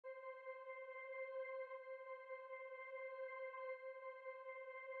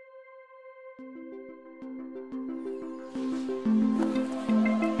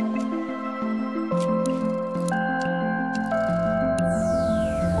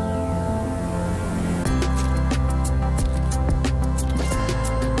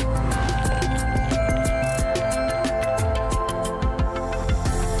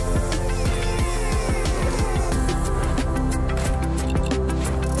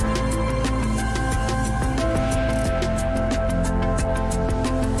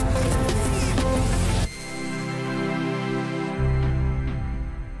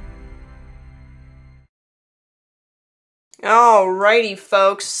Alrighty,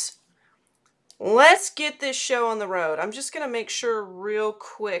 folks. Let's get this show on the road. I'm just going to make sure real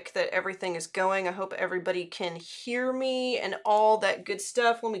quick that everything is going. I hope everybody can hear me and all that good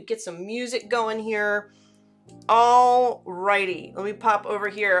stuff. Let me get some music going here. Alrighty. Let me pop over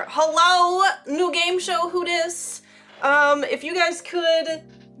here. Hello, new game show, who dis? If you guys could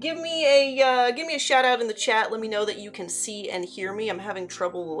give me a shout out in the chat. Let me know that you can see and hear me. I'm having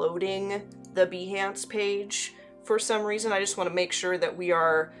trouble loading the Behance page. For some reason, I just want to make sure that we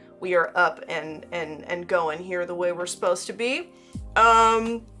are up and going here the way we're supposed to be.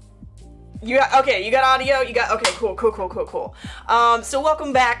 You got audio, okay, cool. So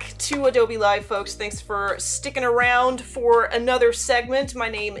welcome back to Adobe Live, folks. Thanks for sticking around for another segment. My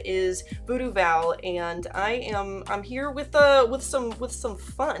name is VooDoo Val, and I'm here with some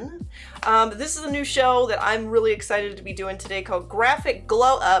fun. This is a new show that I'm really excited to be doing today called Graphic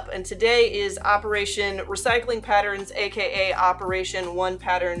Glow Up, and today is Operation Recycling Patterns, aka Operation One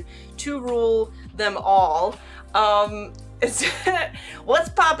Pattern to Rule Them All. What's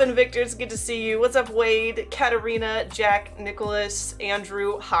poppin', Victor? It's good to see you. What's up, Wade, Katarina, Jack, Nicholas,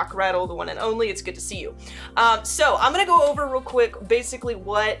 Andrew, Hawk Rattle, the one and only. It's good to see you. So I'm gonna go over real quick basically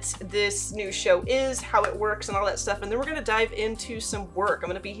what this new show is, how it works, and all that stuff, and then we're gonna dive into some work. I'm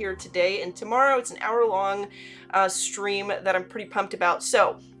gonna be here today and tomorrow. It's an hour-long stream that I'm pretty pumped about.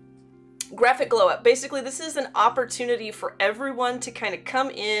 So, Graphic Glow Up. Basically, this is an opportunity for everyone to kind of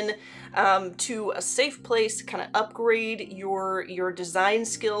come in to a safe place to kind of upgrade your design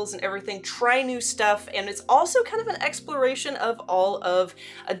skills and everything, try new stuff, and it's also kind of an exploration of all of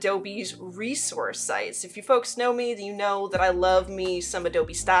Adobe's resource sites. If you folks know me, then you know that I love me some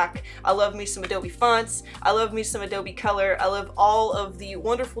Adobe stock, I love me some Adobe fonts, I love me some Adobe color, I love all of the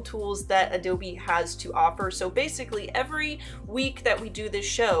wonderful tools that Adobe has to offer. So basically, every week that we do this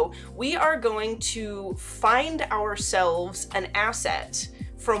show, we are going to find ourselves an asset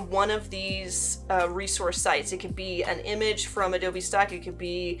from one of these resource sites. It could be an image from Adobe stock, it could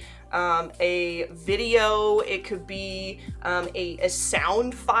be a video, it could be a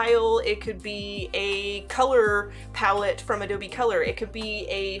sound file, it could be a color palette from Adobe Color, it could be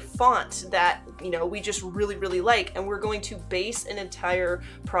a font that, you know, we just really like, and we're going to base an entire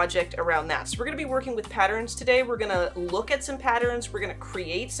project around that. So we're going to be working with patterns today. We're going to look at some patterns, we're going to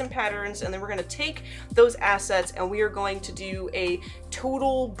create some patterns, and then we're going to take those assets and we are going to do a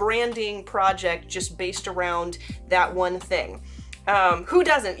total branding project just based around that one thing. Who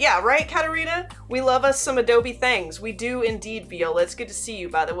doesn't? Yeah, right, Katarina? We love us some Adobe things. We do indeed, Viola. It's good to see you,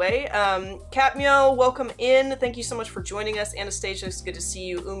 by the way. Catmio, welcome in. Thank you so much for joining us. Anastasia, it's good to see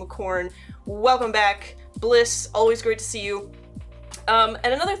you. Umacorn, welcome back. Bliss, always great to see you. And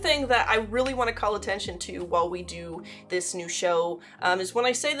another thing that I really want to call attention to while we do this new show is when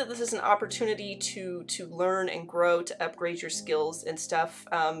I say that this is an opportunity to learn and grow, to upgrade your skills and stuff,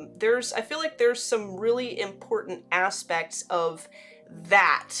 I feel like there's some really important aspects of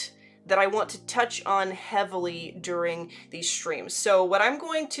that I want to touch on heavily during these streams. So what I'm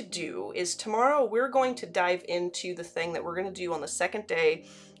going to do is tomorrow we're going to dive into the thing that we're going to do on the second day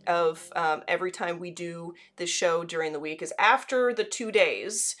of every time we do this show during the week, is after the 2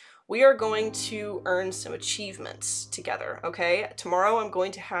 days, we are going to earn some achievements together, okay? Tomorrow I'm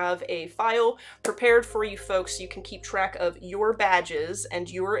going to have a file prepared for you folks so you can keep track of your badges and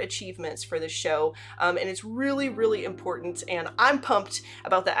your achievements for this show, and it's really important, and I'm pumped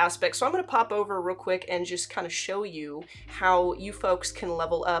about the aspect. So I'm going to pop over real quick and just kind of show you how you folks can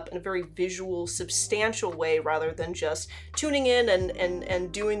level up in a very visual, substantial way rather than just tuning in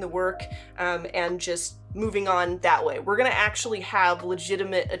and doing the work and just moving on that way. We're gonna actually have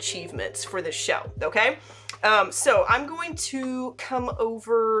legitimate achievements for this show, okay? So I'm going to come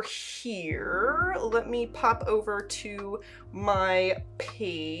over here. Let me pop over to my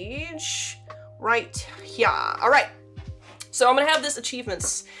page right here. All right. So I'm gonna have this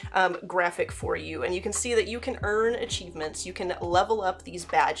achievements graphic for you, and you can see that you can earn achievements. You can level up these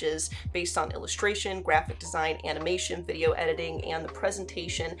badges based on illustration, graphic design, animation, video editing, and the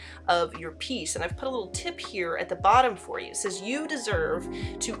presentation of your piece. And I've put a little tip here at the bottom for you. It says you deserve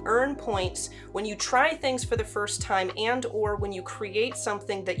to earn points when you try things for the first time and or when you create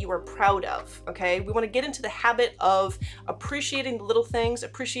something that you are proud of, okay? We wanna get into the habit of appreciating the little things,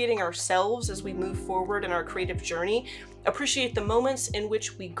 appreciating ourselves as we move forward in our creative journey. Appreciate the moments in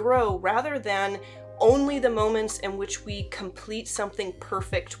which we grow rather than only the moments in which we complete something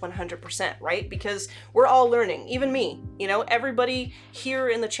perfect 100%, right? Because we're all learning, even me, you know, everybody here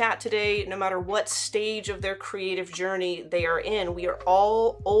in the chat today, no matter what stage of their creative journey they are in, we are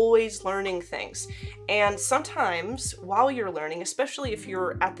all always learning things. And sometimes while you're learning, especially if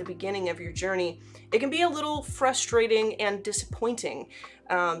you're at the beginning of your journey, it can be a little frustrating and disappointing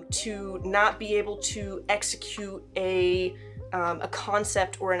to not be able to execute a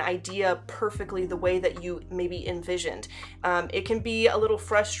concept or an idea perfectly the way that you maybe envisioned. It can be a little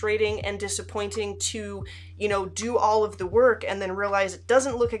frustrating and disappointing to, you know, do all of the work and then realize it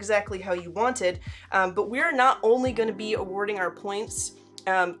doesn't look exactly how you wanted. But we're not only going to be awarding our points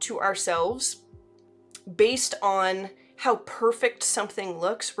to ourselves based on how perfect something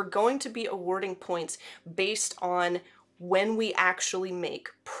looks. We're going to be awarding points based on when we actually make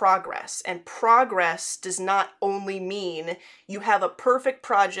progress. And progress does not only mean you have a perfect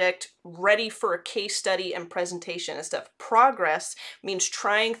project ready for a case study and presentation and stuff. Progress means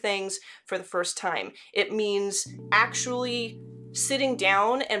trying things for the first time. It means actually sitting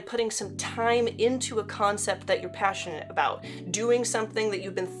down and putting some time into a concept that you're passionate about, doing something that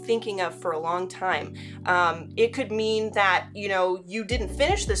you've been thinking of for a long time. It could mean that, you know, you didn't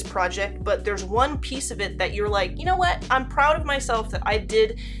finish this project, but there's one piece of it that you're like, you know what, I'm proud of myself that I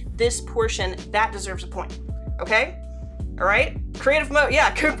did this portion, that deserves a point, okay? All right, creative mode, yeah,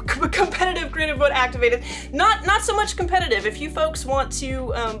 competitive creative mode activated. Not so much competitive. If you folks want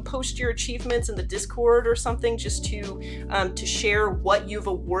to post your achievements in the Discord or something, just to share what you've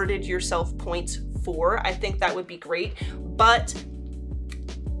awarded yourself points for, I think that would be great. But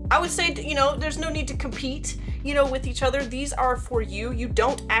I would say, you know, there's no need to compete, you know, with each other. These are for you. You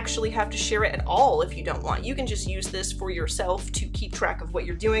don't actually have to share it at all if you don't want. You can just use this for yourself to keep track of what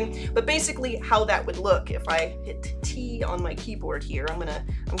you're doing. But basically how that would look, if I hit T on my keyboard here, I'm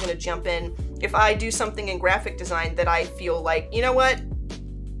gonna jump in. If I do something in graphic design that I feel like, you know what,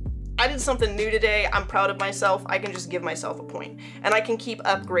 I did something new today, I'm proud of myself, I can just give myself a point. And I can keep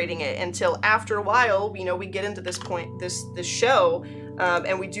upgrading it until after a while, you know, we get into this point, this show,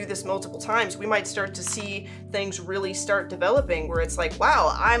 and we do this multiple times, we might start to see things really start developing where it's like,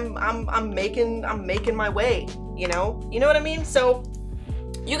 wow, I'm making my way, you know what I mean? So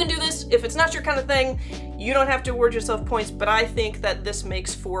you can do this. If it's not your kind of thing, you don't have to award yourself points, but I think that this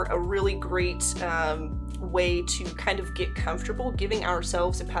makes for a really great way to kind of get comfortable giving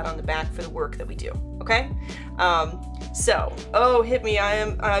ourselves a pat on the back for the work that we do, okay? So, oh, hit me,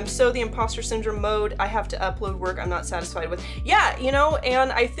 I'm so the imposter syndrome mode, I have to upload work I'm not satisfied with. Yeah, you know,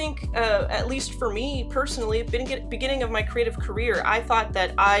 and I think, at least for me personally, beginning of my creative career, I thought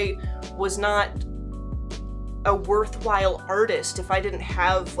that I was not a worthwhile artist if I didn't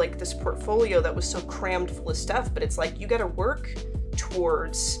have like this portfolio that was so crammed full of stuff. But it's like, you gotta work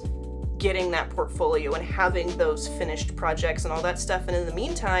towards getting that portfolio and having those finished projects and all that stuff. And in the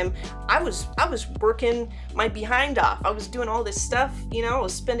meantime, I was working my behind off. I was doing all this stuff, you know, I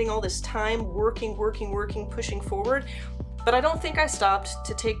was spending all this time working, pushing forward. But I don't think I stopped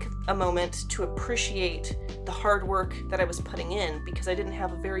to take a moment to appreciate the hard work that I was putting in, because I didn't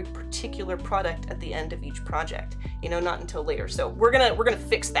have a very particular product at the end of each project, you know, not until later. So we're gonna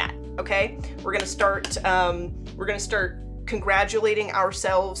fix that, okay? We're gonna start congratulating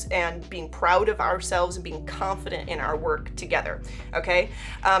ourselves and being proud of ourselves and being confident in our work together, okay?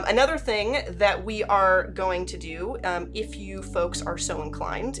 Another thing that we are going to do, if you folks are so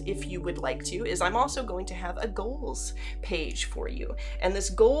inclined, if you would like to, is I'm also going to have a goals page for you. And this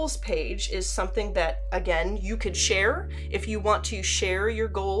goals page is something that, again, you could share if you want to share your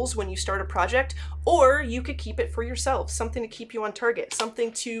goals when you start a project, or you could keep it for yourself, something to keep you on target,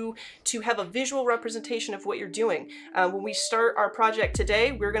 something to have a visual representation of what you're doing. When we start our project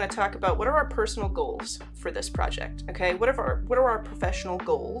today, we're going to talk about what are our personal goals for this project, okay? What are our professional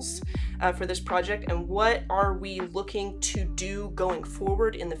goals for this project, and what are we looking to do going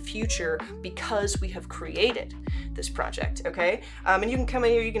forward in the future because we have created this project, okay? And you can come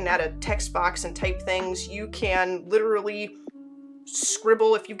in here, you can add a text box and type things. You can literally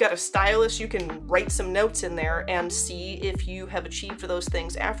scribble. If you've got a stylus, you can write some notes in there and see if you have achieved those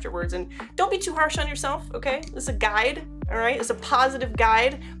things afterwards. And don't be too harsh on yourself, okay? This is a guide, all right? It's a positive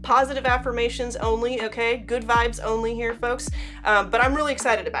guide, positive affirmations only, okay? Good vibes only here, folks. But I'm really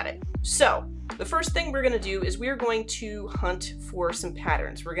excited about it. So the first thing we're gonna do is we're going to hunt for some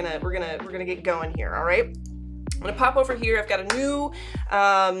patterns. We're gonna get going here, all right? I'm gonna pop over here. I've got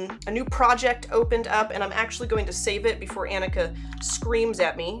a new project opened up, and I'm actually going to save it before Annika screams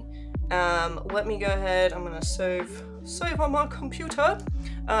at me. Let me go ahead. I'm gonna save on my computer,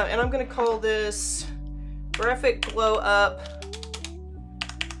 and I'm gonna call this Graphic Glow Up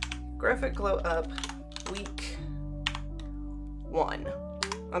Week 1.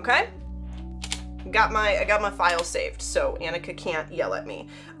 Okay. I got my file saved, so Annika can't yell at me.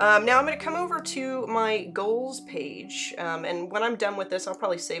 Now I'm going to come over to my goals page, and when I'm done with this, I'll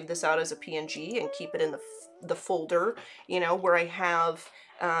probably save this out as a PNG and keep it in the folder, you know, where I have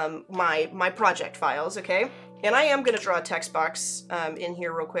my project files, okay? And I am going to draw a text box in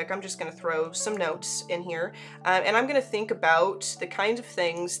here real quick. I'm just going to throw some notes in here, and I'm going to think about the kinds of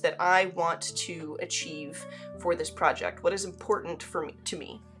things that I want to achieve for this project. What is important to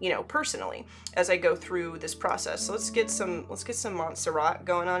me, you know, personally, as I go through this process. So let's get some Montserrat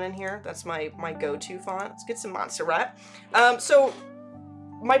going on in here. That's my go-to font. Let's get some Montserrat. So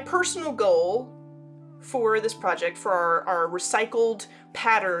my personal goal for this project, for our recycled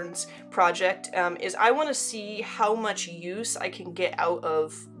patterns project, is I want to see how much use I can get out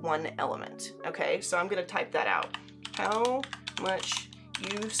of one element. Okay, so I'm going to type that out. How much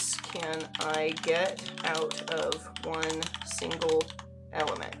use can I get out of one single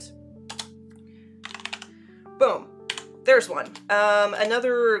element? Boom. There's one.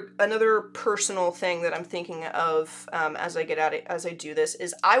 Another personal thing that I'm thinking of as I do this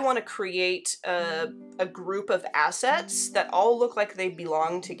is I want to create a group of assets that all look like they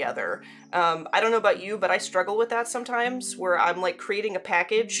belong together. I don't know about you, but I struggle with that sometimes, where I'm like creating a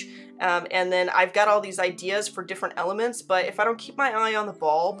package and then I've got all these ideas for different elements, but if I don't keep my eye on the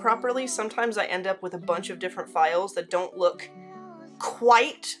ball properly, sometimes I end up with a bunch of different files that don't look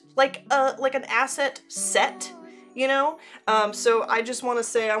quite like an asset set. You know, so I just want to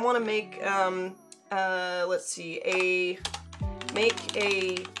say I want to make, let's see, make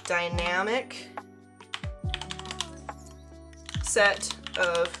a dynamic set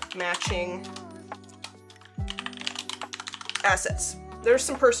of matching assets. There's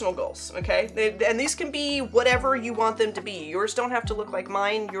some personal goals, okay? And these can be whatever you want them to be. Yours don't have to look like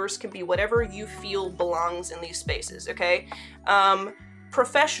mine. Yours can be whatever you feel belongs in these spaces, okay?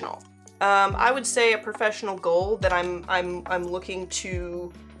 Professional. I would say a professional goal that I'm looking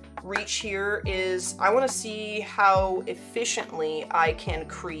to reach here is I want to see how efficiently I can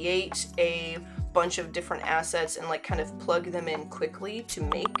create a bunch of different assets and like kind of plug them in quickly to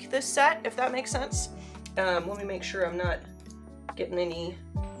make this set, if that makes sense. Let me make sure I'm not getting any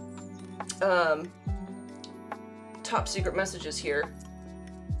top secret messages here.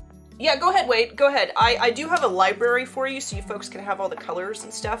 Yeah, go ahead, Wade, go ahead. I do have a library for you so you folks can have all the colors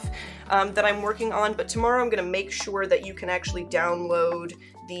and stuff that I'm working on, but tomorrow I'm gonna make sure that you can actually download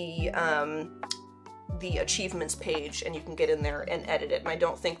the achievements page and you can get in there and edit it. And I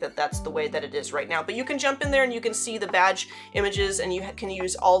don't think that that's the way that it is right now, but you can jump in there and you can see the badge images and you can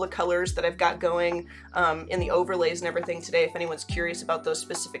use all the colors that I've got going in the overlays and everything today if anyone's curious about those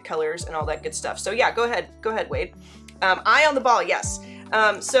specific colors and all that good stuff. So yeah, go ahead, Wade. Eye on the ball, yes.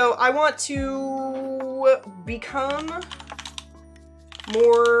 So I want to become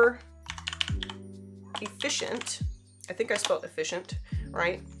more efficient. I think I spelled efficient,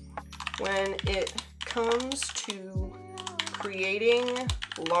 right? When it comes to creating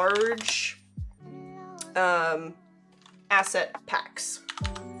large asset packs.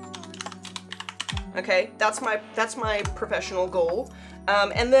 Okay, that's my professional goal.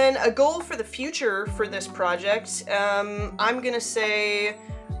 And then a goal for the future for this project, I'm gonna say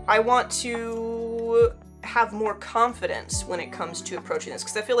I want to have more confidence when it comes to approaching this,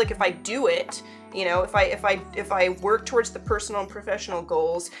 because I feel like if I do it, you know, if I work towards the personal and professional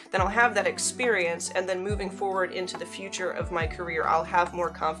goals, then I'll have that experience, and then moving forward into the future of my career, I'll have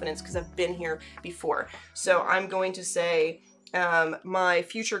more confidence because I've been here before. So I'm going to say my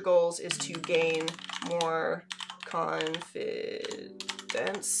future goals is to gain more confidence.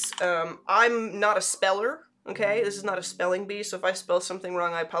 I'm not a speller, okay? This is not a spelling bee, so if I spell something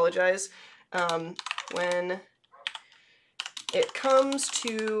wrong, I apologize. When it comes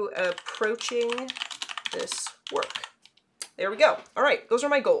to approaching this work. There we go. All right, those are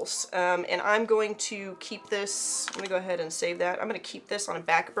my goals. And I'm going to keep this, I'm gonna go ahead and save that. I'm gonna keep this on a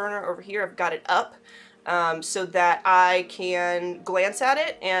back burner over here. I've got it up so that I can glance at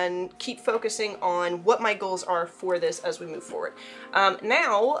it and keep focusing on what my goals are for this as we move forward.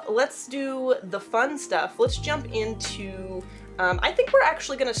 Now, let's do the fun stuff. Let's jump into, I think we're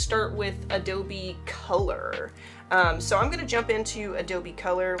actually going to start with Adobe Color. So I'm going to jump into Adobe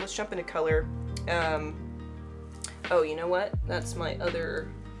Color. Let's jump into Color. Oh, you know what? That's my other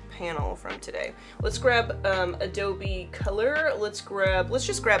panel from today. Let's grab Adobe Color. Let's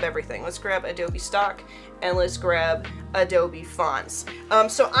just grab everything. Let's grab Adobe Stock and let's grab Adobe Fonts.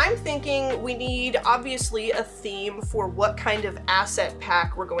 So I'm thinking we need obviously a theme for what kind of asset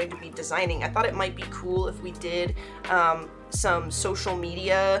pack we're going to be designing. I thought it might be cool if we did some social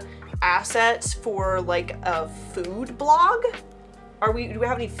media assets for like a food blog. Do we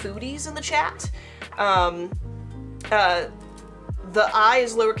have any foodies in the chat? The I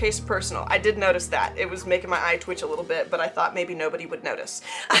is lowercase personal. I did notice that. It was making my eye twitch a little bit, but I thought maybe nobody would notice.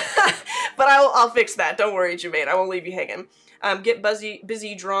 But I'll fix that. Don't worry, Jermaine. I won't leave you hanging. Get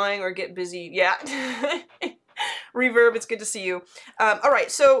busy drawing or get busy. Yeah. Reverb, it's good to see you. All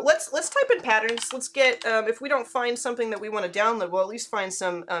right, so let's type in patterns. Let's get, if we don't find something that we want to download, we'll at least find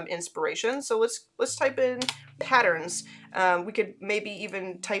some inspiration. So let's type in patterns. We could maybe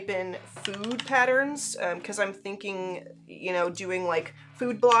even type in food patterns, because I'm thinking, you know, doing like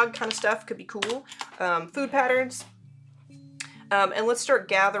food blog kind of stuff could be cool. Food patterns. And let's start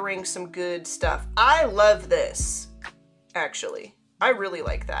gathering some good stuff. I love this, actually. I really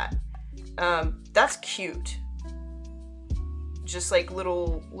like that. That's cute. Just like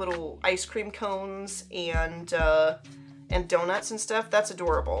little ice cream cones and donuts and stuff. That's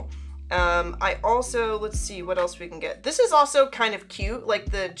adorable. I also, let's see what else we can get. This is also kind of cute,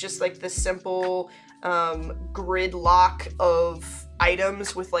 like just the simple grid lock of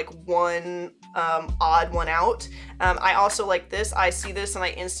items with like one odd one out. I also like this. I see this and I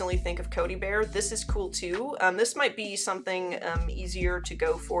instantly think of Cody Bear. This is cool too. This might be something easier to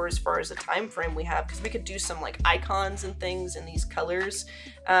go for as far as the time frame we have, because we could do some like icons and things in these colors.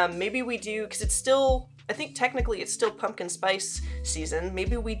 Maybe we do, because it's still, I think technically it's still pumpkin spice season.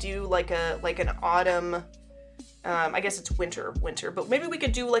 Maybe we do like an autumn, I guess it's winter, but maybe we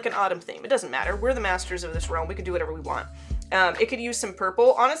could do like an autumn theme. It doesn't matter. We're the masters of this realm. We can do whatever we want. It could use some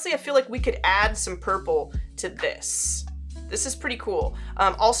purple. Honestly, I feel like we could add some purple to this. This is pretty cool.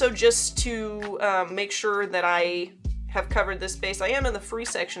 Also, just to make sure that I have covered this space, I am in the free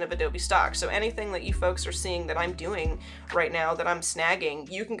section of Adobe Stock, so anything that you folks are seeing that I'm doing right now, that I'm snagging,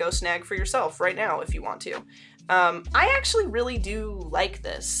 you can go snag for yourself right now if you want to. I actually really do like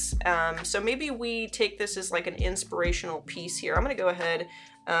this. So maybe we take this as like an inspirational piece here. I'm gonna go ahead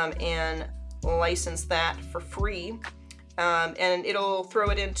and license that for free. And it'll throw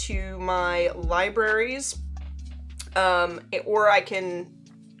it into my libraries, or I can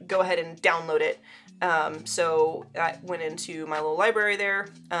go ahead and download it. So that went into my little library there.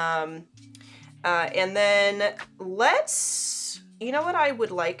 And then you know what I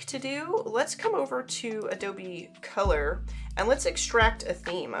would like to do? Let's come over to Adobe Color and let's extract a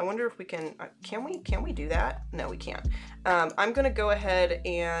theme. I wonder if we can we do that? No, we can't. I'm gonna go ahead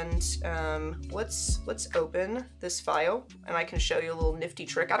and let's open this file and I can show you a little nifty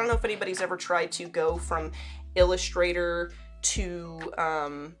trick. I don't know if anybody's ever tried to go from Illustrator to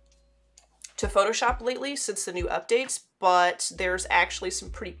Photoshop lately since the new updates, but there's actually some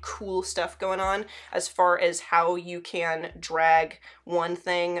pretty cool stuff going on as far as how you can drag one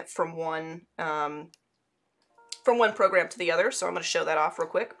thing from one program to the other. So I'm going to show that off real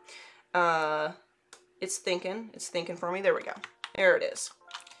quick. It's thinking for me. There we go. There it is.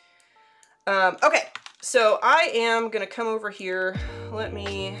 Okay, so I am gonna come over here. Let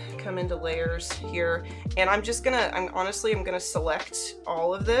me come into layers here, and I'm gonna select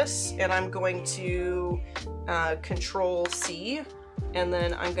all of this, and I'm going to Control C, and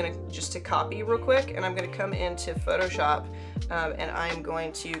then I'm gonna just to copy real quick, and I'm gonna come into Photoshop, and I'm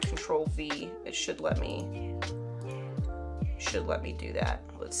going to Control V. It should let me do that.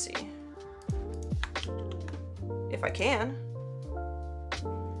 Let's see if I can.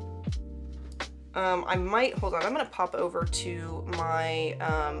 I might, hold on, I'm gonna pop over to my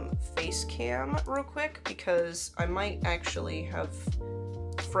face cam real quick because I might actually have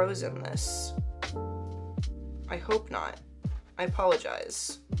frozen this. I hope not. I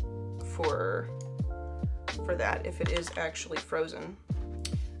apologize for that if it is actually frozen.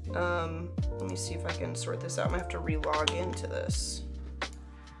 Let me see if I can sort this out. I'm gonna have to re-log into this.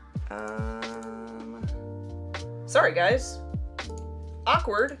 Sorry guys.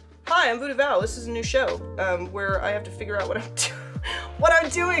 Awkward. Hi, I'm VooDoo Val. This is a new show where I have to figure out what I'm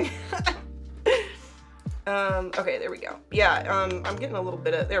doing. Okay, there we go. Yeah, I'm getting a little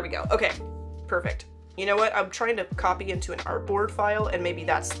bit of, there we go. Okay, perfect. You know what? I'm trying to copy into an artboard file, and maybe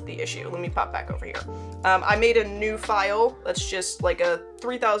that's the issue. Let me pop back over here. I made a new file that's just like a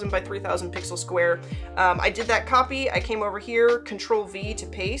 3000 by 3000 pixel square. I did that copy. I came over here, Control V to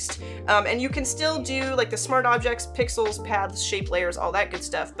paste. And you can still do like the smart objects, pixels, paths, shape layers, all that good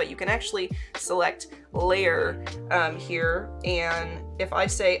stuff, but you can actually select layer here. And if I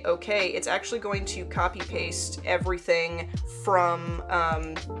say okay, it's actually going to copy paste everything from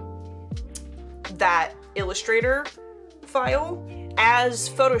that Illustrator file as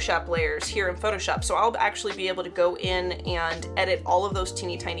Photoshop layers here in Photoshop. So I'll actually be able to go in and edit all of those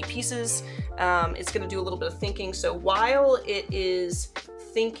teeny tiny pieces. It's going to do a little bit of thinking. So while it is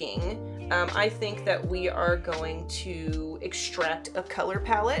thinking, I think that we are going to extract a color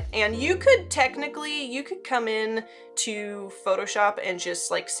palette. And you could technically, you could come in to Photoshop and just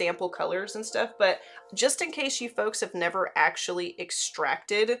like sample colors and stuff, but just in case you folks have never actually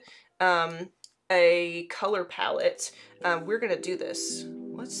extracted a color palette, we're gonna do this.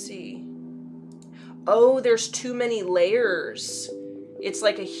 Let's see. Oh, there's too many layers. It's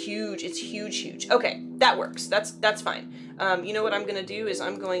like a huge, it's huge, huge. Okay, that works. That's fine. You know what I'm gonna do is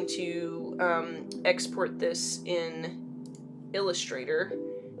I'm going to export this in Illustrator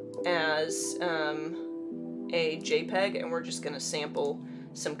as a JPEG, and we're just gonna sample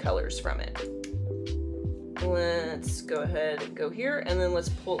some colors from it. Let's go ahead and go here, and then let's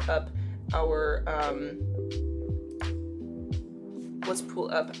pull up our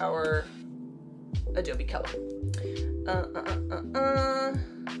Adobe Color.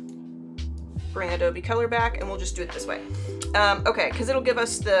 Bring Adobe Color back, and we'll just do it this way. Okay, because it'll give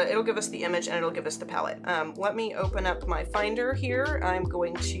us the image and it'll give us the palette. Let me open up my Finder here. I'm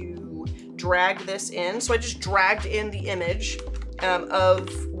going to drag this in. So I just dragged in the image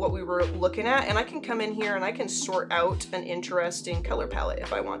of what we were looking at, and I can come in here and I can sort out an interesting color palette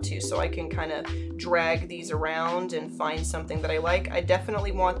if I want to. So I can kind of drag these around and find something that I like. I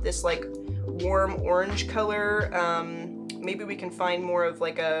definitely want this like warm orange color. Maybe we can find more of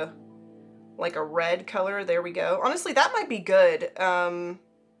like a red color. There we go. Honestly, that might be good.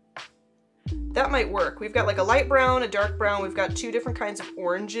 That might work. We've got like a light brown, a dark brown. We've got two different kinds of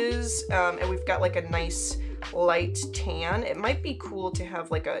oranges, and we've got like a nice light tan. It might be cool to have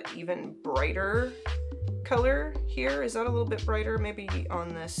like a even brighter color here. Is that a little bit brighter? Maybe on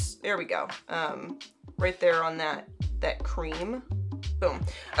this. There we go. Right there on that cream. Boom.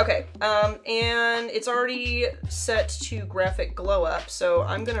 Okay, and it's already set to graphic glow up, so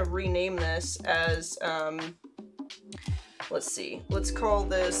I'm gonna rename this as, let's see, let's call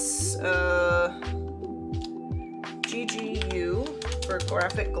this GGU for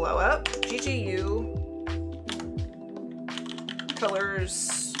graphic glow up. GGU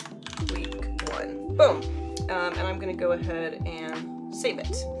colors week 1. Boom. And I'm gonna go ahead and save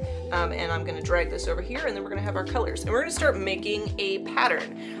it. And I'm gonna drag this over here, and then we're gonna have our colors. And we're gonna start making a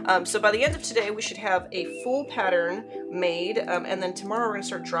pattern. So by the end of today, we should have a full pattern made, and then tomorrow we're gonna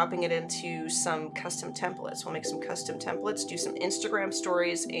start dropping it into some custom templates. We'll make some custom templates, do some Instagram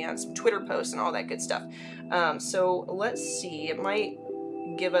stories, and some Twitter posts, and all that good stuff. So let's see, it might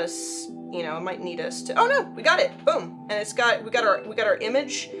give us, you know, it might need us to, oh no, we got it, boom. And we got our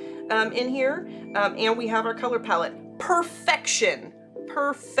image in here, and we have our color palette. Perfection.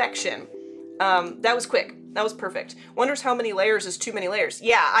 Perfection. That was quick. That was perfect. Wonders how many layers is too many layers.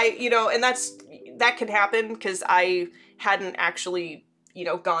 Yeah, you know, and that could happen because I hadn't actually, you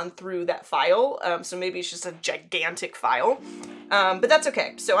know, gone through that file. So maybe it's just a gigantic file. But that's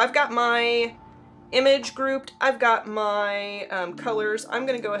okay. So I've got my image grouped. I've got my colors. I'm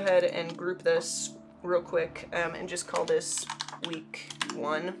going to go ahead and group this real quick and just call this week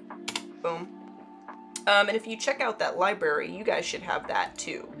 1. Boom. And if you check out that library, you guys should have that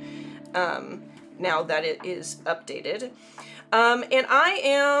too, now that it is updated. And I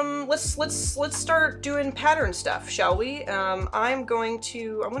am, let's start doing pattern stuff, shall we? I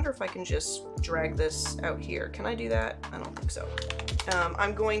wonder if I can just drag this out here. Can I do that? I don't think so.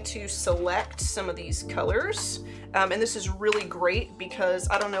 I'm going to select some of these colors. And this is really great because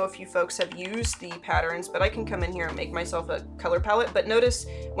I don't know if you folks have used the patterns, but I can come in here and make myself a color palette. But notice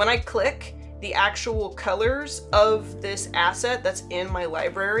when I click, the actual colors of this asset that's in my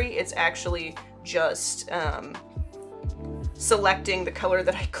library, it's actually just selecting the color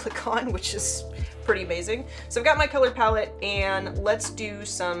that I click on, which is pretty amazing. So I've got my color palette, and let's do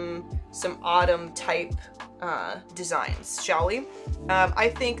some autumn type designs, shall we? I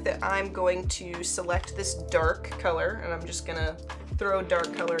think that I'm going to select this dark color, and I'm just gonna throw a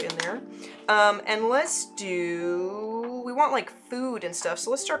dark color in there. And let's do we want like food and stuff,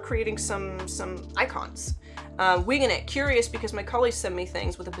 so let's start creating some icons. Winging it, curious because my colleagues send me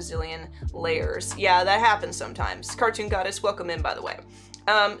things with a bazillion layers. Yeah, that happens sometimes. Cartoon Goddess, welcome in, by the way.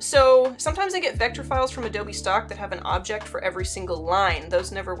 So sometimes I get vector files from Adobe stock that have an object for every single line.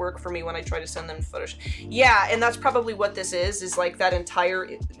 Those never work for me when I try to send them to Photoshop. Yeah, and that's probably what this is like that entire,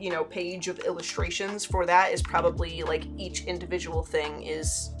 you know, page of illustrations for that is probably like each individual thing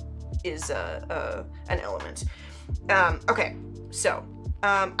is an element. Okay, so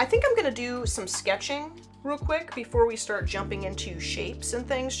I think I'm gonna do some sketching real quick before we start jumping into shapes and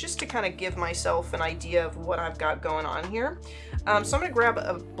things, just to kind of give myself an idea of what I've got going on here. So I'm gonna grab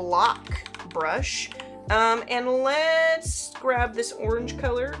a block brush, and let's grab this orange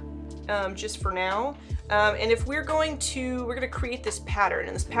color just for now. And if we're gonna create this pattern,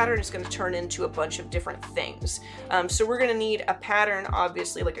 and this pattern is gonna turn into a bunch of different things. So we're gonna need a pattern,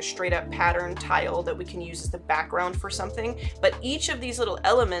 obviously, like a straight up pattern tile that we can use as the background for something. But each of these little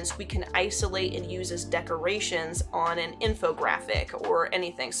elements we can isolate and use as decorations on an infographic or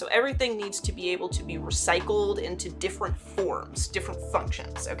anything. So everything needs to be able to be recycled into different forms, different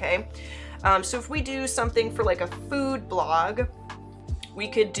functions, okay? So if we do something for like a food blog, we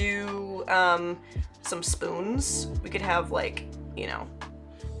could do some spoons. We could have like, you know,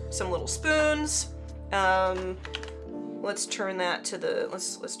 some little spoons. Let's turn that to the,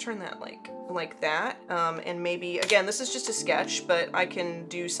 let's turn that like that. And maybe, again, this is just a sketch, but I can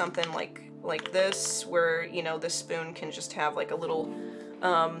do something like this, where, you know, this spoon can just have like a little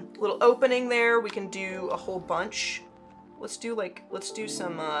opening there. We can do a whole bunch. Let's do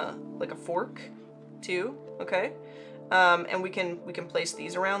some, like a fork too, okay? And we can place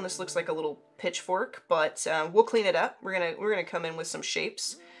these around. This looks like a little pitchfork, but we'll clean it up. We're gonna come in with some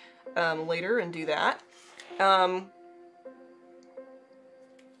shapes later and do that.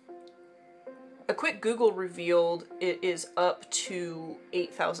 A quick Google revealed it is up to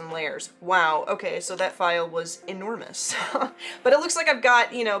 8,000 layers. Wow. Okay, so that file was enormous. But it looks like I've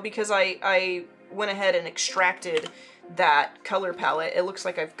got, you know, because I went ahead and extracted that color palette. It looks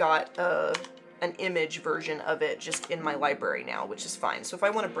like I've got an image version of it just in my library now, which is fine. So if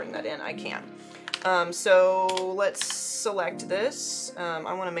I want to bring that in, I can. So let's select this.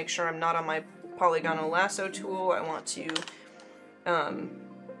 I want to make sure I'm not on my polygonal lasso tool. I want to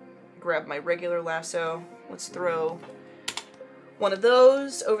grab my regular lasso. Let's throw one of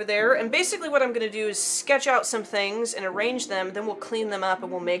those over there. And basically what I'm going to do is sketch out some things and arrange them. Then we'll clean them up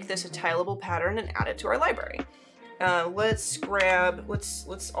and we'll make this a tileable pattern and add it to our library. Let's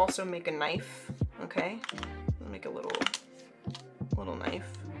also make a knife, okay? Let's make a little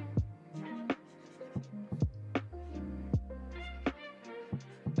knife.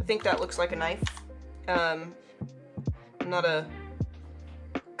 I think that looks like a knife. I'm not a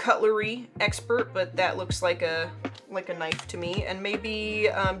cutlery expert, but that looks like a knife to me. And maybe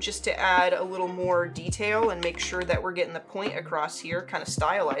just to add a little more detail and make sure that we're getting the point across here, kind of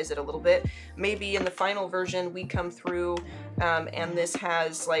stylize it a little bit. Maybe in the final version we come through and this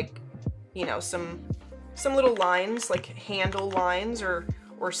has, like, you know, some little lines, like handle lines or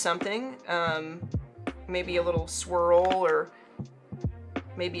something. Maybe a little swirl, or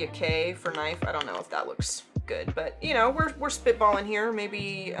maybe a K for knife. I don't know if that looks good, but you know, we're spitballing here.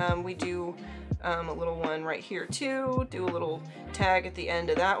 Maybe we do a little one right here too. Do a little tag at the end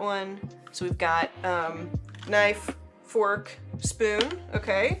of that one. So we've got knife, fork, spoon.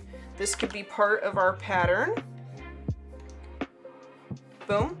 Okay, this could be part of our pattern.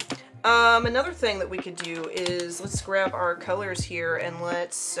 Boom. Another thing that we could do is let's grab our colors here and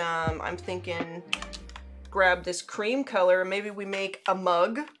let's, I'm thinking, grab this cream color. Maybe we make a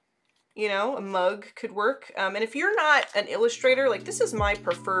mug. You know, a mug could work. And if you're not an illustrator, like, this is my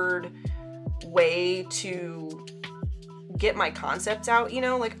preferred way to get my concepts out, you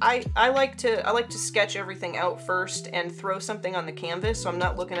know, like I like to sketch everything out first and throw something on the canvas, so I'm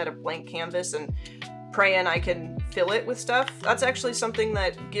not looking at a blank canvas and praying I can fill it with stuff. That's actually something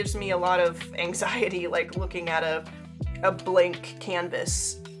that gives me a lot of anxiety, like looking at a blank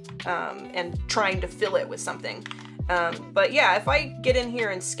canvas and trying to fill it with something. But yeah, if I get in here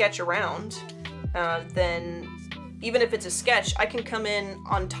and sketch around, then even if it's a sketch, I can come in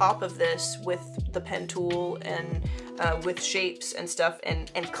on top of this with the pen tool and with shapes and stuff and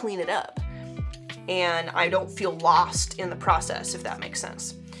clean it up. And I don't feel lost in the process, if that makes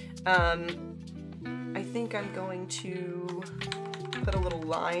sense. I think I'm going to put a little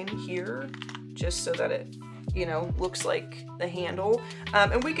line here just so that it, you know, looks like the handle.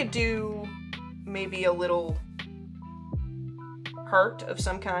 And we could do maybe a little heart of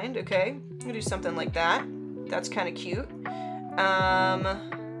some kind, okay? We'll do something like that. That's kind of cute.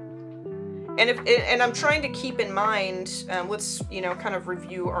 And and I'm trying to keep in mind, let's, you know, kind of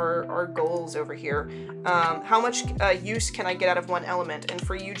review our goals over here. How much use can I get out of one element? And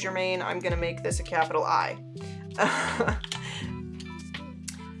for you, Jermaine, I'm gonna make this a capital I.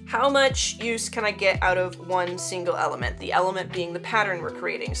 How much use can I get out of one single element? The element being the pattern we're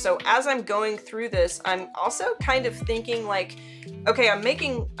creating. So as I'm going through this, I'm also kind of thinking like, okay, I'm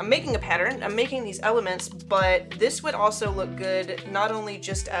making a pattern, I'm making these elements, but this would also look good not only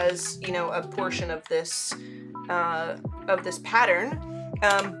just as, you know, a portion of this pattern,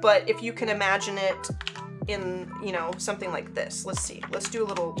 but if you can imagine it in, you know, something like this. Let's see. Let's do a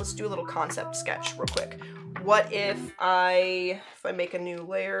little concept sketch real quick. What if I make a new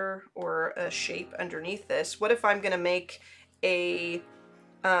layer or a shape underneath this? What if I'm gonna make a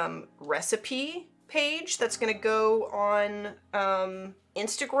recipe page that's gonna go on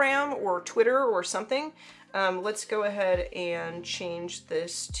Instagram or Twitter or something? Let's go ahead and change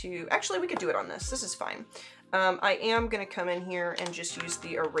this to, actually we could do it on this. This is fine. I am gonna come in here and just use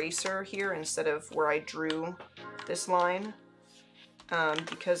the eraser here instead of where I drew this line,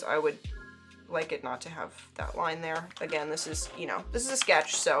 because I would like it not to have that line there. Again, this is, you know, this is a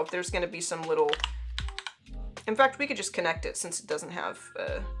sketch, so there's gonna be some little, in fact, we could just connect it since it doesn't have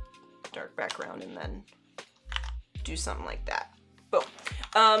a dark background and then do something like that. Boom.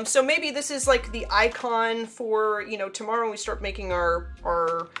 So maybe this is like the icon for, you know, tomorrow when we start making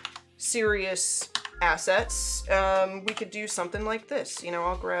our serious assets, we could do something like this. You know,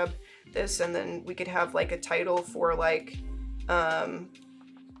 I'll grab this and then we could have like a title for like,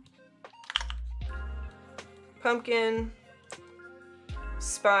 pumpkin,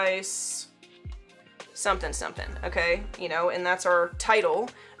 spice, something, okay? You know, and that's our title.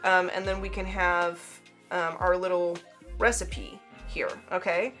 And then we can have our little recipe here,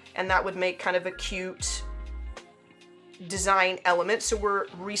 okay? And that would make kind of a cute design element. So we're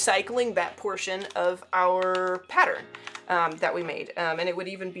recycling that portion of our pattern that we made. And it would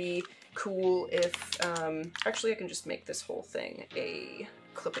even be cool if, actually I can just make this whole thing a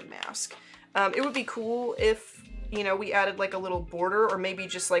clipping mask. It would be cool if, you know, we added like a little border or maybe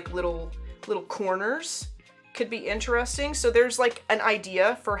just like little corners. Could be interesting. So there's like an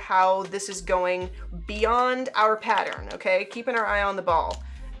idea for how this is going beyond our pattern, okay? Keeping our eye on the ball,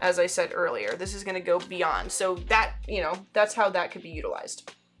 as I said earlier. This is gonna go beyond. So that, you know, that's how that could be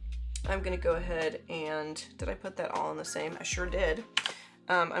utilized. I'm gonna go ahead and, did I put that all in the same? I sure did.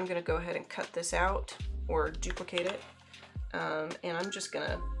 I'm gonna go ahead and cut this out or duplicate it. And I'm just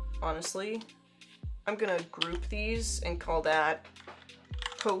gonna, honestly, I'm gonna group these and call that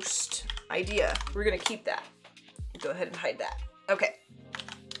post idea. We're gonna keep that. Go ahead and hide that. Okay.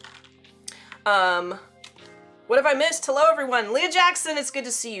 What have I missed? Hello everyone, Leah Jackson, it's good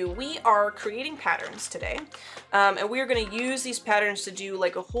to see you. We are creating patterns today, and we are gonna use these patterns to do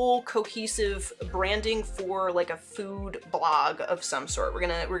like a whole cohesive branding for like a food blog of some sort.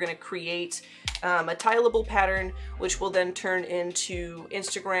 We're gonna create a tileable pattern, which will then turn into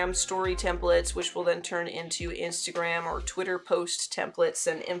Instagram story templates, which will then turn into Instagram or Twitter post templates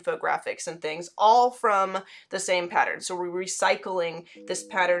and infographics and things, all from the same pattern. So we're recycling this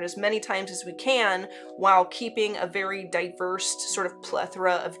pattern as many times as we can while keeping a very diverse sort of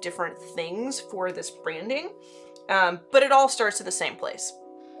plethora of different things for this branding. But it all starts at the same place.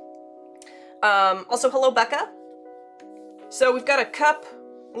 Also, hello, Becca. So we've got a cup,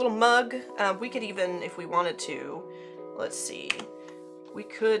 a little mug. We could even, if we wanted to, let's see, we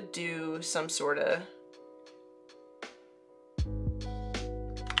could do some sort of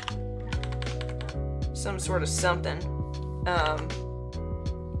something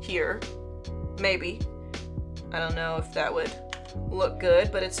here, maybe. I don't know if that would look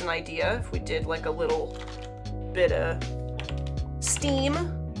good, but it's an idea. If we did like a little bit of steam,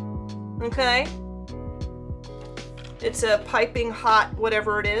 okay? It's a piping hot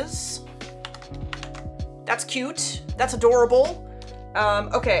whatever it is. That's cute. That's adorable.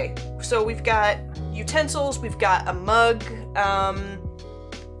 Okay, so we've got utensils, we've got a mug.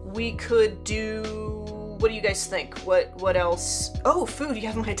 We could do, what do you guys think? What else? Oh, food, you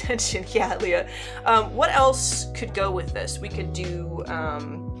have my attention. Yeah, Leah. What else could go with this? We could do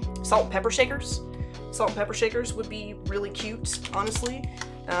salt and pepper shakers. Salt and pepper shakers would be really cute, honestly.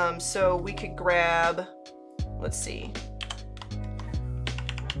 So we could grab, let's see.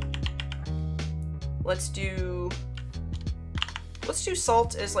 Let's do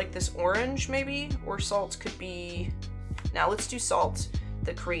salt as like this orange maybe, or salt could be, now let's do salt,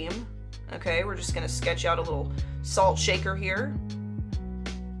 the cream. Okay, we're just gonna sketch out a little salt shaker here.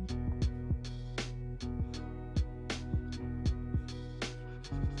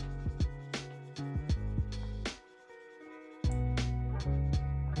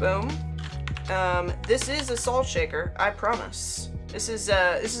 Boom. This is a salt shaker, I promise. This is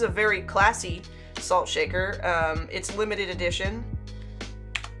a very classy salt shaker. It's limited edition,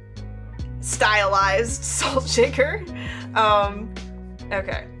 stylized salt shaker.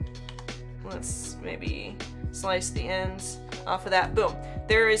 Okay, let's maybe slice the ends off of that. Boom.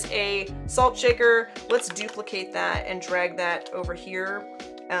 There is a salt shaker. Let's duplicate that and drag that over here.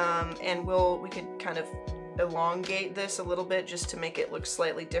 And we could kind of elongate this a little bit just to make it look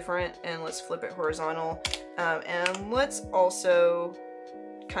slightly different. And let's flip it horizontal. And let's also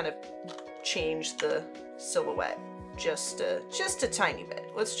kind of change the silhouette just a tiny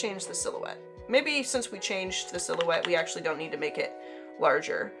bit. Let's change the silhouette. Maybe since we changed the silhouette, we actually don't need to make it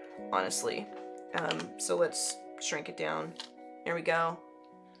larger, honestly. So let's shrink it down. There we go.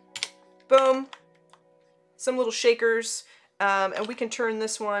 Boom. Some little shakers. And we can turn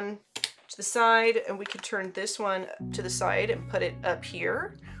this one to the side, and we can turn this one to the side and put it up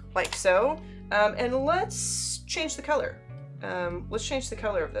here, like so. And let's change the color. Let's change the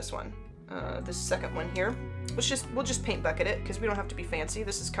color of this one. This second one here. We'll just paint bucket it, because we don't have to be fancy.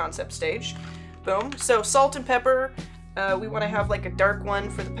 This is concept stage. Boom. So salt and pepper. We want to have like a dark one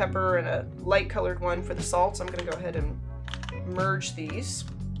for the pepper and a light colored one for the salt. So I'm going to go ahead and merge these.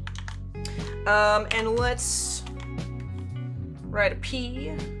 And let's write a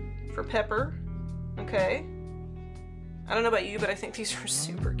P for pepper. Okay. I don't know about you, but I think these are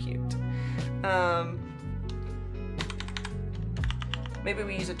super cute. Maybe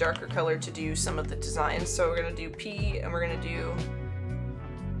we use a darker color to do some of the designs. So we're going to do P and we're going to do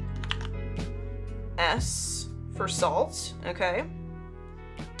S for salt. Okay.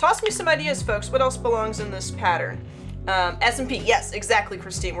 Toss me some ideas, folks. What else belongs in this pattern? S and P. Yes, exactly,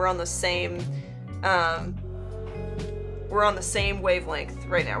 Christine. We're on the same wavelength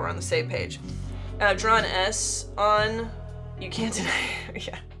right now. We're on the same page. Draw an S on. You can't deny it.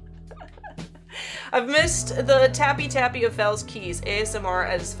 Yeah. I've missed the tappy tappy of Val's keys. ASMR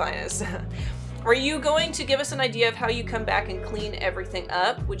at its finest. Are you going to give us an idea of how you come back and clean everything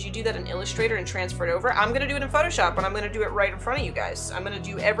up? Would you do that in Illustrator and transfer it over? I'm going to do it in Photoshop, and I'm going to do it right in front of you guys. I'm going to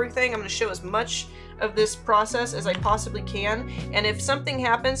do everything. I'm going to show as much of this process as I possibly can. And if something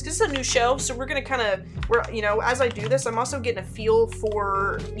happens, because this is a new show, so we're going to kind of, you know, as I do this, I'm also getting a feel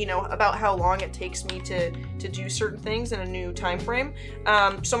for, you know, about how long it takes me to do certain things in a new time frame.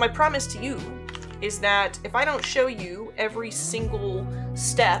 So my promise to you is that if I don't show you every single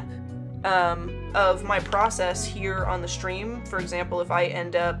step of my process here on the stream, for example, if I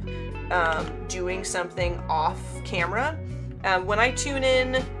end up doing something off camera, when I tune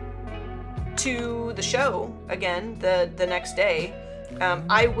in to the show again the next day,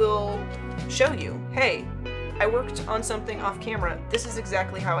 I will show you, hey, I worked on something off camera. This is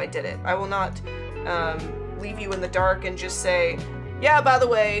exactly how I did it. I will not leave you in the dark and just say, yeah, by the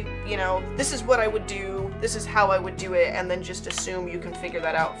way, you know, this is what I would do, this is how I would do it, and then just assume you can figure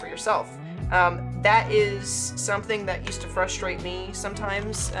that out for yourself. That is something that used to frustrate me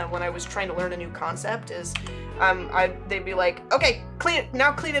sometimes when I was trying to learn a new concept, is they'd be like, okay, clean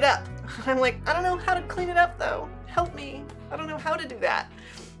it up. I'm like, I don't know how to clean it up though. Help me. I don't know how to do that.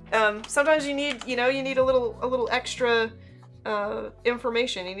 Sometimes you need a little extra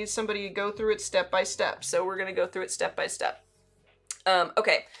information. You need somebody to go through it step by step. So we're gonna go through it step by step.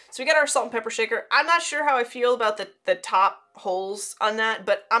 Okay, so we got our salt and pepper shaker. I'm not sure how I feel about the top holes on that,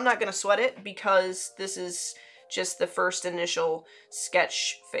 but I'm not gonna sweat it because this is just the first initial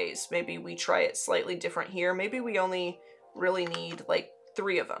sketch phase. Maybe we try it slightly different here. Maybe we only really need like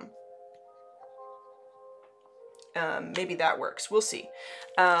 3 of them. Maybe that works. We'll see.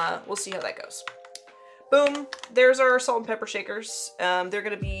 We'll see how that goes. Boom, there's our salt and pepper shakers. They're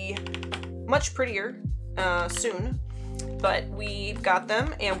gonna be much prettier soon. But we've got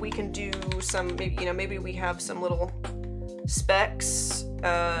them, and we can do some, maybe we have some little specks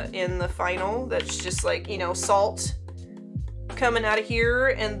in the final that's just like, salt coming out of here,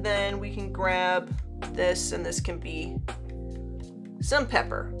 and then we can grab this, and this can be some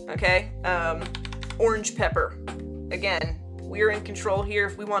pepper, okay? Orange pepper. Again, we're in control here.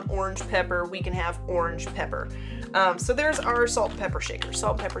 If we want orange pepper, we can have orange pepper. So there's our salt and pepper shakers.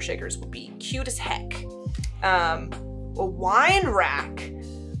 Salt and pepper shakers would be cute as heck. A wine rack,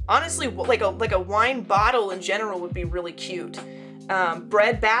 honestly, like a wine bottle in general would be really cute.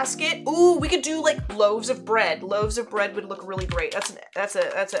 Bread basket. Ooh, we could do like loaves of bread. Loaves of bread would look really great. That's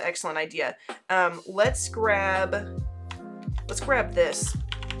an excellent idea. Let's grab this,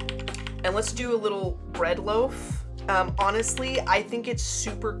 and let's do a little bread loaf. Honestly, I think it's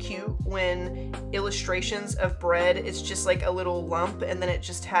super cute when illustrations of bread, it's just like a little lump, and then it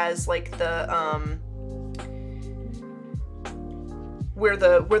just has like the where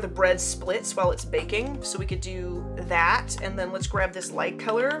the bread splits while it's baking. So we could do that, and then let's grab this light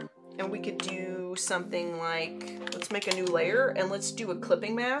color, and we could do something like, let's make a new layer, and let's do a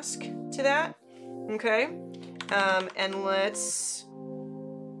clipping mask to that, okay? And let's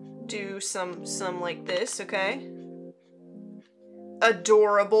do some like this, okay?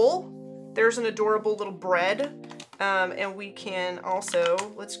 Adorable. There's an adorable little bread. And we can also,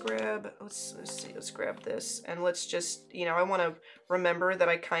 let's grab this, and let's just, you know, I want to remember that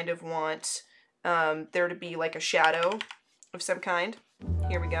I kind of want there to be like a shadow of some kind.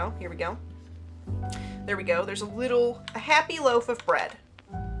 Here we go, here we go. There we go, there's a happy loaf of bread.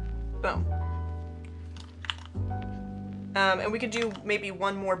 Boom. And we could do maybe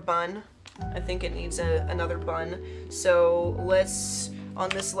one more bun. I think it needs another bun. So let's, on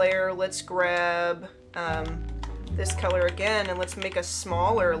this layer, let's grab this color again, and let's make a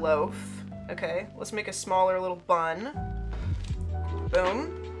smaller loaf. Okay, let's make a smaller little bun.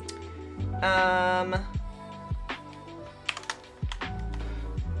 Boom.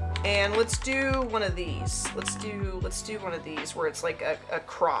 And let's do one of these. Let's do one of these where it's like a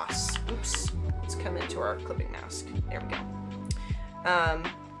cross. Oops. Let's come into our clipping mask. There we go.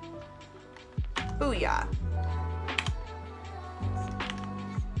 Booyah.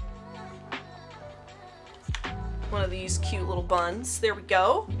 One of these cute little buns. There we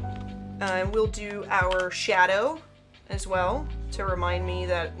go. And we'll do our shadow as well to remind me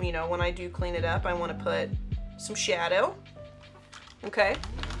that, you know, when I do clean it up, I want to put some shadow. Okay.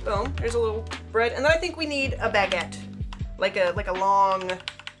 Boom. There's a little bread. And then I think we need a baguette. Like a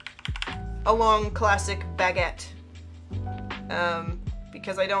long classic baguette.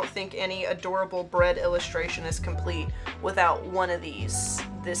 Because I don't think any adorable bread illustration is complete without one of these.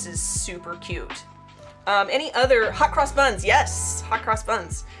 This is super cute. Any other hot cross buns? Yes, hot cross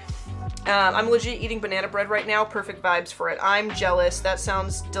buns. I'm legit eating banana bread right now. Perfect vibes for it. I'm jealous. That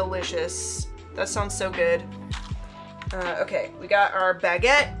sounds delicious. That sounds so good. Okay, we got our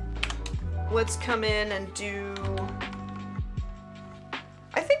baguette. Let's come in and do...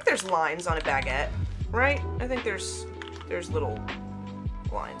 I think there's lines on a baguette, right? I think there's little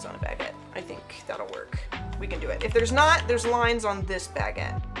lines on a baguette. I think that'll work. We can do it. If there's not, there's lines on this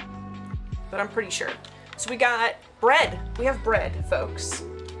baguette. But I'm pretty sure. So we got bread. We have bread, folks.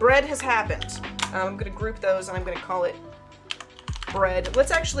 Bread has happened. I'm gonna group those and I'm gonna call it bread.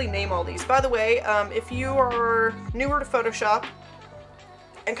 Let's actually name all these. By the way, if you are newer to Photoshop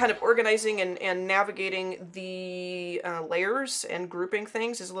and kind of organizing and navigating the layers and grouping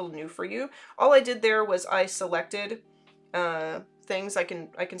things is a little new for you, all I did there was I selected things. I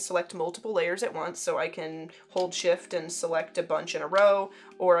can select multiple layers at once, so I can hold shift and select a bunch in a row,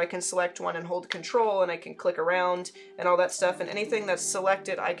 or I can select one and hold control and I can click around and all that stuff, and anything that's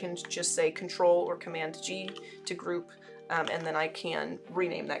selected I can just say control or command G to group, and then I can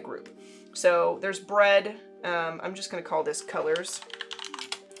rename that group. So there's bread. I'm just gonna call this colors.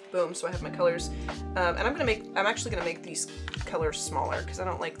 Boom, so I have my colors. And I'm actually gonna make these colors smaller because I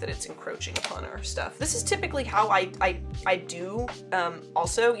don't like that it's encroaching upon our stuff. This is typically how I do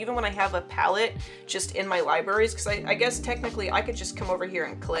also, even when I have a palette just in my libraries, because I guess technically I could just come over here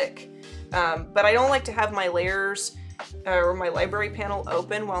and click. But I don't like to have my layers or my library panel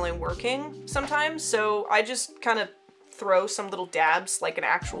open while I'm working sometimes, so I just kind of throw some little dabs like an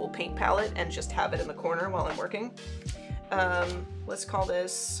actual paint palette and just have it in the corner while I'm working. Let's call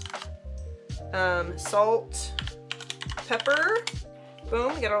this salt, pepper.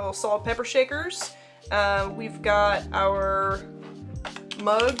 Boom, we got our little salt, pepper shakers. We've got our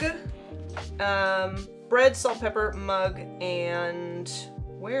mug, bread, salt, pepper, mug, and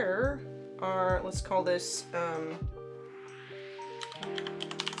where are, let's call this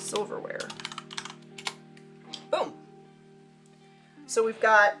silverware. Boom. So we've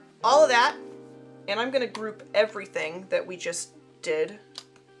got all of that. And I'm gonna group everything that we just did.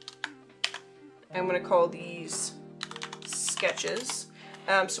 I'm gonna call these sketches.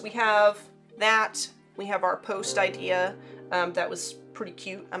 So we have that, we have our post idea. That was pretty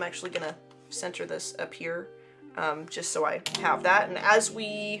cute. I'm actually gonna center this up here, just so I have that. And as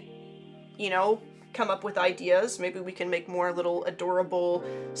we, you know, come up with ideas, maybe we can make more little adorable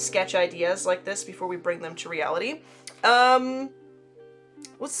sketch ideas like this before we bring them to reality.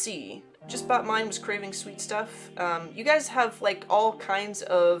 Let's see. Just bought mine, was craving sweet stuff. You guys have like all kinds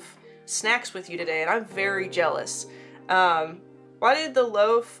of snacks with you today, and I'm very jealous. Why did the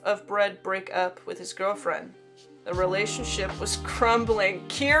loaf of bread break up with his girlfriend? The relationship was crumbling.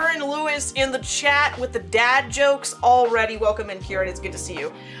 Kieran Lewis in the chat with the dad jokes already. Welcome in, Kieran. It's good to see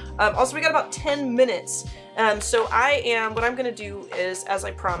you. Also, we got about 10 minutes. So what I'm gonna do is, as I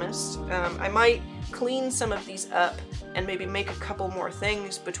promised, I might clean some of these up and maybe make a couple more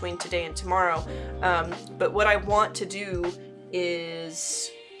things between today and tomorrow. But what I want to do is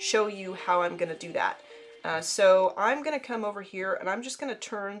show you how I'm gonna do that. So I'm gonna come over here and I'm just gonna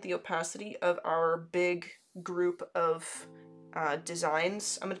turn the opacity of our big group of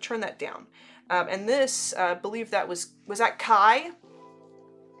designs. I'm gonna turn that down. And this, I believe that was that Kai?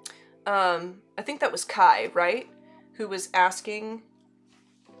 I think that was Kai, right? Who was asking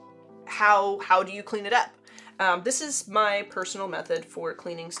how do you clean it up? This is my personal method for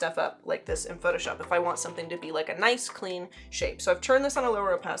cleaning stuff up like this in Photoshop if I want something to be like a nice clean shape. So I've turned this on a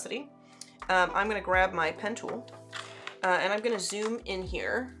lower opacity. I'm gonna grab my pen tool and I'm gonna zoom in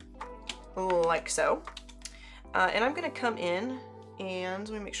here like so. And I'm gonna come in and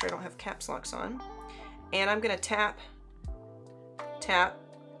let me make sure I don't have caps locks on. And I'm gonna tap, tap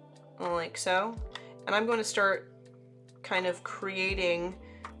like so. And I'm going to start kind of creating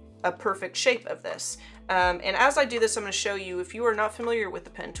a perfect shape of this. And as I do this, I'm going to show you, if you are not familiar with the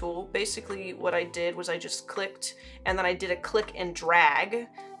pen tool, basically what I did was I just clicked and then I did a click and drag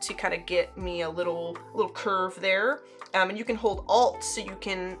to kind of get me a little curve there. And you can hold Alt so you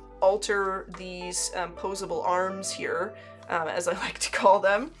can alter these posable arms here, as I like to call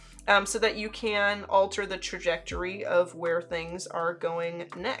them, so that you can alter the trajectory of where things are going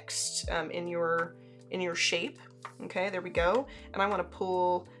next in your shape. Okay, there we go. And I want to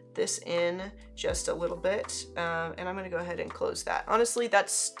pull this in just a little bit, and I'm going to go ahead and close that. Honestly,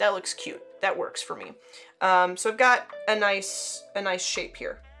 that looks cute. That works for me. So I've got a nice shape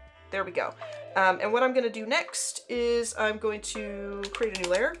here. There we go. And what I'm going to do next is I'm going to create a new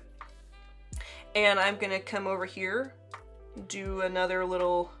layer, and I'm going to come over here, do another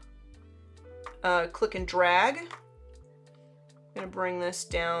little click and drag. I'm going to bring this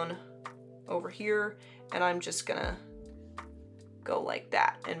down over here, and I'm just gonna go like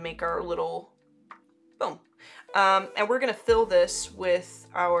that and make our little boom. And we're gonna fill this with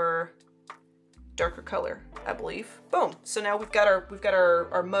our darker color, I believe. Boom. So now we've got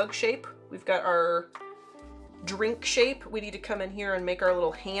our mug shape. We've got our drink shape. We need to come in here and make our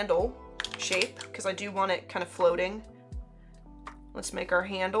little handle shape because I do want it kind of floating. Let's make our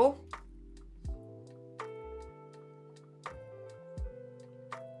handle.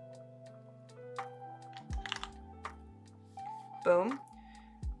 Boom.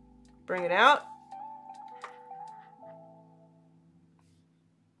 Bring it out.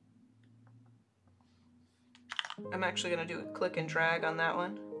 I'm actually going to do a click and drag on that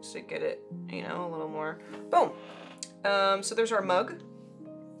one just to get it, you know, a little more. Boom. So there's our mug.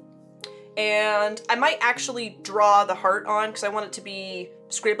 And I might actually draw the heart on because I want it to be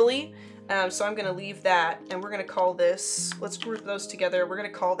scribbly. So I'm going to leave that, and we're going to call this, let's group those together. We're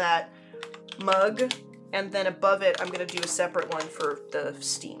going to call that mug. And then above it, I'm going to do a separate one for the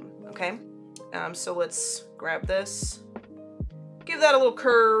steam, okay? So let's grab this, give that a little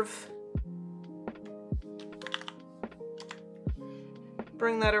curve,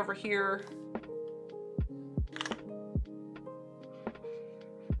 bring that over here,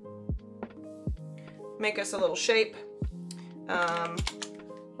 make us a little shape.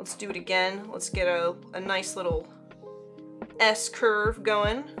 Let's do it again. Let's get a nice little S curve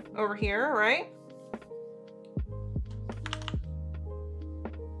going over here, right?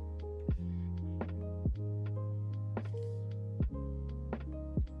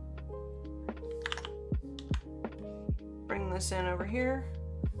 Bring this in over here.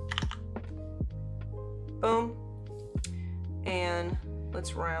 Boom. And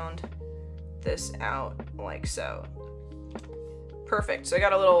let's round this out like so. Perfect. So I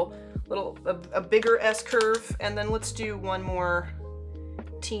got a bigger S curve, and then let's do one more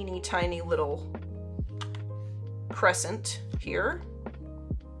teeny tiny little crescent here.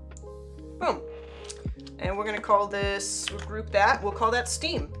 Boom. And we're gonna call this, we'll group that, we'll call that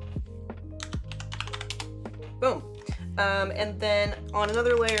steam. Boom. And then on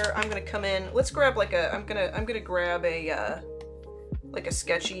another layer, I'm gonna come in. Let's grab like a. I'm gonna grab a like a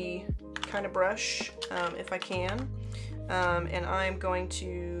sketchy kind of brush if I can, and I'm going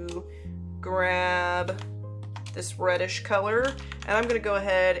to grab this reddish color, and I'm gonna go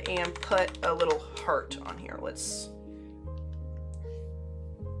ahead and put a little heart on here. Let's.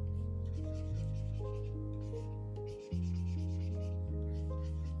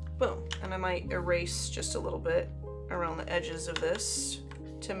 Boom. And I might erase just a little bit around the edges of this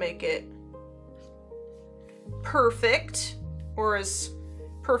to make it perfect, or as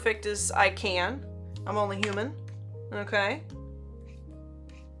perfect as I can. I'm only human. Okay.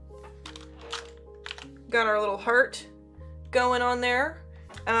 Got our little heart going on there.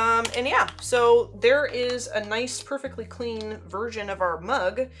 And yeah, so there is a nice, perfectly clean version of our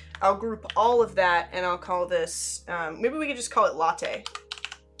mug. I'll group all of that and I'll call this, maybe we could just call it Latte.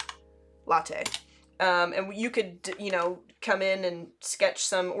 Latte. And you could, you know, come in and sketch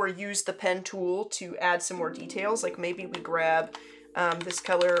some or use the pen tool to add some more details. Like maybe we grab this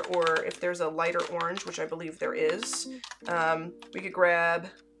color, or if there's a lighter orange, which I believe there is, we could grab,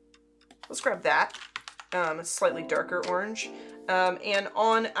 let's grab that. A slightly darker orange. And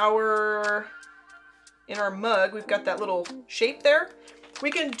on our, in our mug, we've got that little shape there. We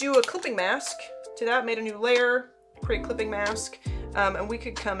can do a clipping mask to that, made a new layer, create clipping mask. And we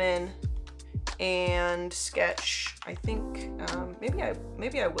could come in and sketch, I think,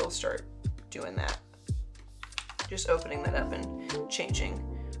 maybe I will start doing that. Just opening that up and changing.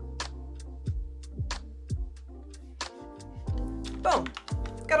 Boom,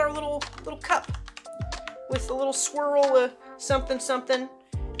 got our little cup with a little swirl of something something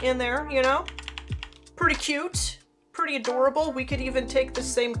in there, you know? Pretty cute, pretty adorable. We could even take the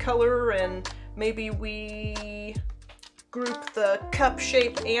same color and maybe we group the cup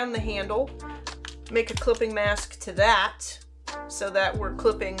shape and the handle, make a clipping mask to that so that we're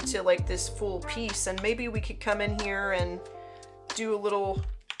clipping to like this full piece, and maybe we could come in here and do a little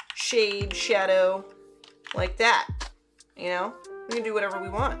shade, shadow like that, you know? We can do whatever we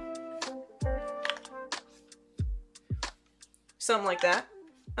want. Something like that.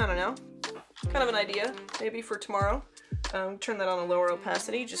 I don't know. Kind of an idea, maybe for tomorrow. Turn that on a lower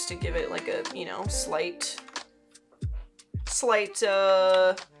opacity just to give it like a, you know, slight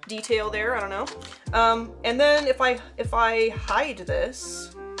detail there. I don't know. And then if I hide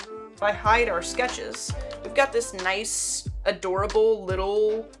this, if I hide our sketches, we've got this nice, adorable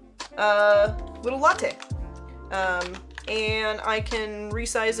little latte. And I can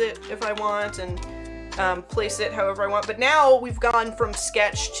resize it if I want and place it however I want. But now we've gone from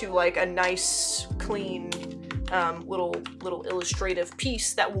sketch to like a nice, clean, little illustrative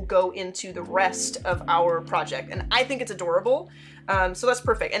piece that will go into the rest of our project. And I think it's adorable. So that's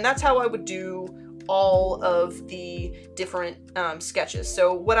perfect. And that's how I would do all of the different sketches.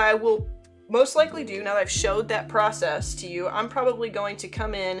 So what I will most likely do, now that I've showed that process to you, I'm probably going to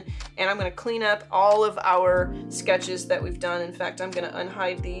come in and I'm going to clean up all of our sketches that we've done. In fact, I'm going to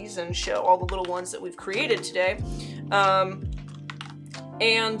unhide these and show all the little ones that we've created today. I'll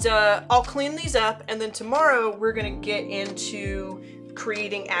clean these up, and then tomorrow we're going to get into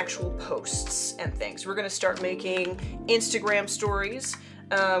creating actual posts and things. We're going to start making Instagram stories.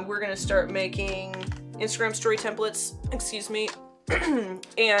 We're going to start making Instagram story templates, excuse me.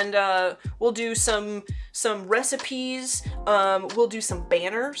 And we'll do some recipes. We'll do some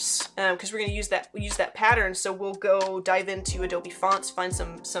banners because we're gonna use that pattern. So we'll go dive into Adobe fonts, find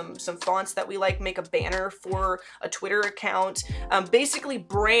some fonts that we like, make a banner for a Twitter account. Basically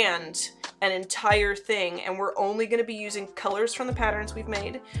brand an entire thing, and we're only going to be using colors from the patterns we've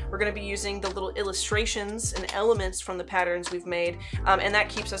made. We're going to be using the little illustrations and elements from the patterns we've made, and that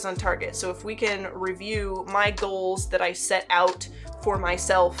keeps us on target. So if we can review my goals that I set out for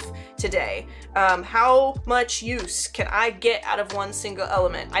myself today, how much use can I get out of one single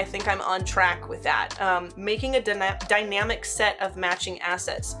element? I think I'm on track with that. Making a dynamic set of matching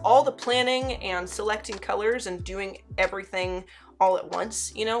assets. All the planning and selecting colors and doing everything all at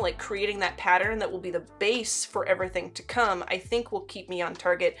once, you know, like creating that pattern that will be the base for everything to come, I think will keep me on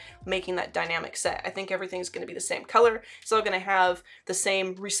target making that dynamic set. I think everything's going to be the same color. It's all going to have the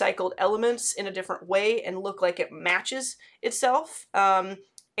same recycled elements in a different way and look like it matches itself.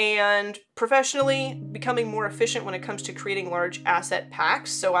 And professionally becoming more efficient when it comes to creating large asset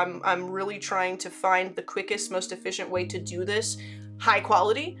packs. So I'm really trying to find the quickest, most efficient way to do this high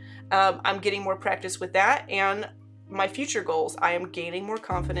quality. I'm getting more practice with that, and my future goals, I am gaining more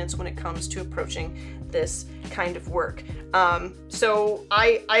confidence when it comes to approaching this kind of work. So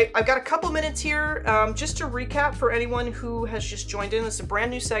I've got a couple minutes here just to recap for anyone who has just joined in. This is a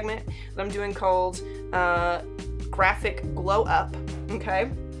brand new segment that I'm doing called Graphic Glow Up,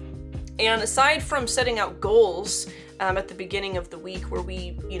 okay? And aside from setting out goals at the beginning of the week where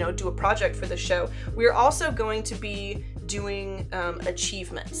we, you know, do a project for the show, we're also going to be doing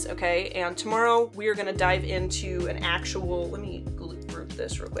achievements, okay? And tomorrow we are going to dive into an actual, let me group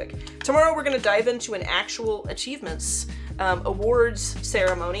this real quick. Tomorrow we're going to dive into an actual achievements awards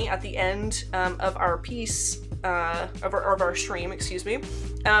ceremony at the end of our piece, of our stream, excuse me.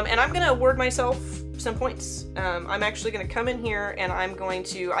 And I'm going to award myself some points. I'm actually going to come in here and I'm going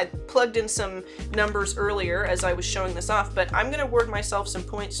to, I plugged in some numbers earlier as I was showing this off, but I'm going to award myself some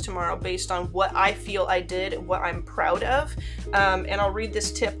points tomorrow based on what I feel I did and what I'm proud of. And I'll read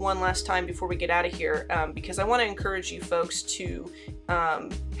this tip one last time before we get out of here, because I want to encourage you folks to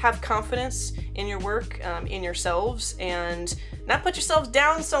have confidence in your work, in yourselves, and not put yourselves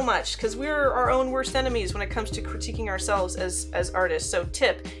down so much, because we're our own worst enemies when it comes to critiquing ourselves as artists. So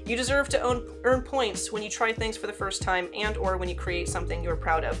tip, you deserve to earn points when you try things for the first time and or when you create something you're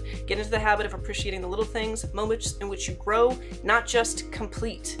proud of. Get into the habit of appreciating the little things, moments in which you grow, not just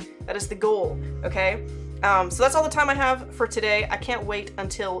complete. That is the goal, okay? So that's all the time I have for today. I can't wait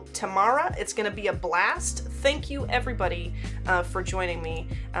until tomorrow. It's going to be a blast. Thank you, everybody, for joining me.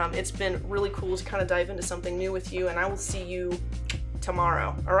 It's been really cool to kind of dive into something new with you, and I will see you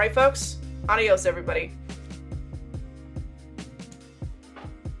tomorrow. All right, folks? Adios, everybody.